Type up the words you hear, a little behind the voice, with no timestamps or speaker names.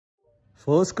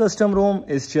First custom ROM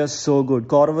is just so good.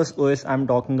 Corvus OS I'm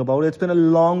talking about. It's been a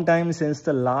long time since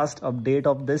the last update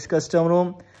of this custom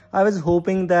ROM. I was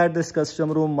hoping that this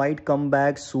custom ROM might come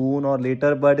back soon or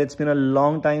later, but it's been a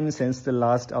long time since the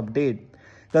last update.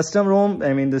 Custom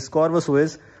ROM, this Corvus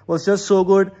OS was just so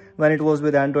good when it was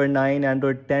with Android 9,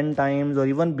 Android 10 times, or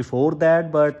even before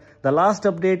that. But the last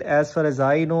update, as far as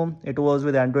I know, it was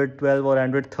with Android 12 or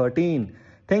Android 13.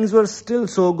 Things were still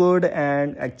so good,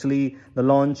 and actually the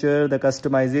launcher, the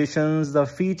customizations, the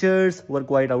features were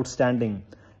quite outstanding.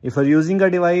 If you're using a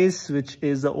device which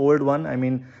is the old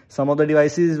one, some of the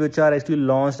devices which are actually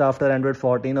launched after Android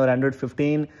 14 or Android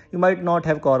 15, you might not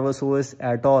have Corvus OS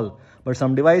at all. But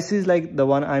some devices like the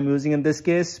one I'm using in this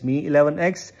case, Mi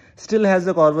 11X, still has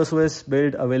the Corvus OS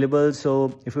build available.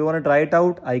 So if you want to try it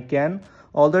out, I can.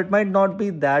 Although it might not be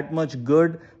that much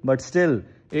good, but still,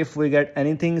 if we get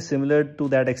anything similar to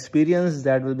that experience,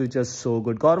 that will be just so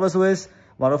good. Corvus OS,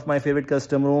 one of my favorite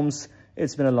custom ROMs.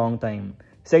 It's been a long time.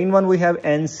 Second one, we have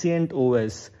Ancient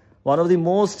OS. One of the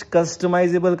most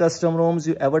customizable custom ROMs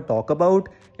you ever talk about.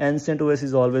 Ancient OS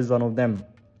is always one of them.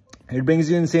 It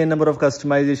brings you insane number of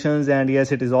customizations, and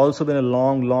yes, it has also been a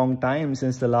long time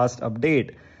since the last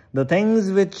update. The things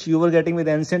which you were getting with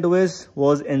Ancient OS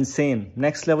was insane.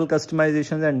 Next level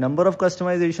customizations, and number of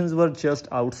customizations were just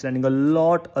outstanding. A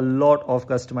lot of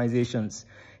customizations.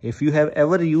 If you have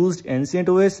ever used Ancient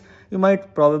OS, you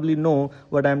might probably know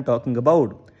what I'm talking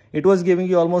about. It was giving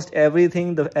you almost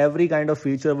everything, every kind of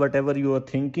feature, whatever you were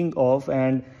thinking of.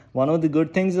 And one of the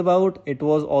good things about it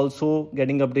was also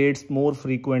getting updates more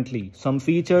frequently. Some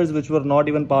features which were not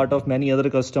even part of many other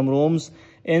custom ROMs,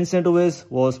 Ancient OS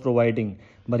was providing.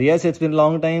 But yes, it's been a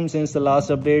long time since the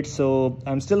last update, so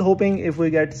I'm still hoping if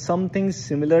we get something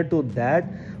similar to that.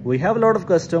 We have a lot of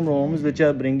custom ROMs which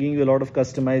are bringing you a lot of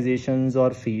customizations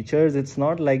or features. It's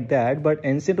not like that, but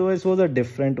Ancient OS was a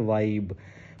different vibe.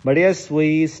 But yes,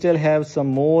 we still have some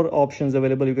more options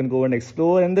available. You can go and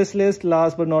explore. In this list,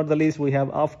 last but not the least, we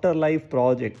have Afterlife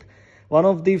Project. One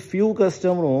of the few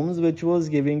custom ROMs which was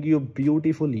giving you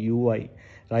beautiful UI.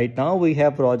 Right now, we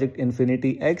have Project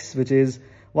Infinity X, which is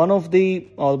one of the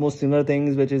almost similar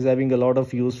things, which is having a lot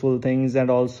of useful things and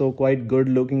also quite good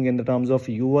looking in the terms of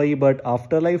UI. But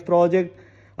Afterlife Project,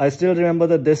 I still remember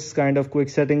that this kind of quick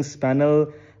settings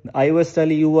panel, the iOS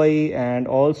style UI, and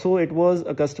also it was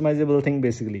a customizable thing.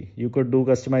 Basically, you could do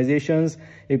customizations,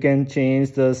 you can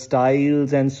change the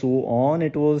styles and so on.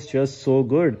 It was just so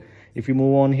good. If you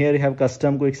move on here, you have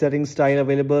custom quick settings style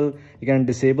available. You can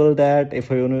disable that if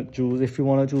you want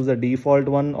to choose a default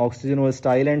one, Oxygen OS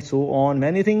style, and so on.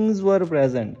 Many things were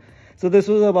present. So this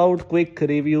was about quick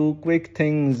review, quick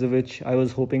things which I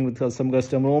was hoping with some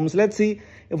custom ROMs. Let's see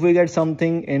if we get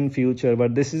something in future.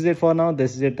 But this is it for now.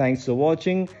 This is it. Thanks for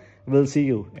watching. We'll see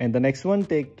you in the next one.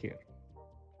 Take care.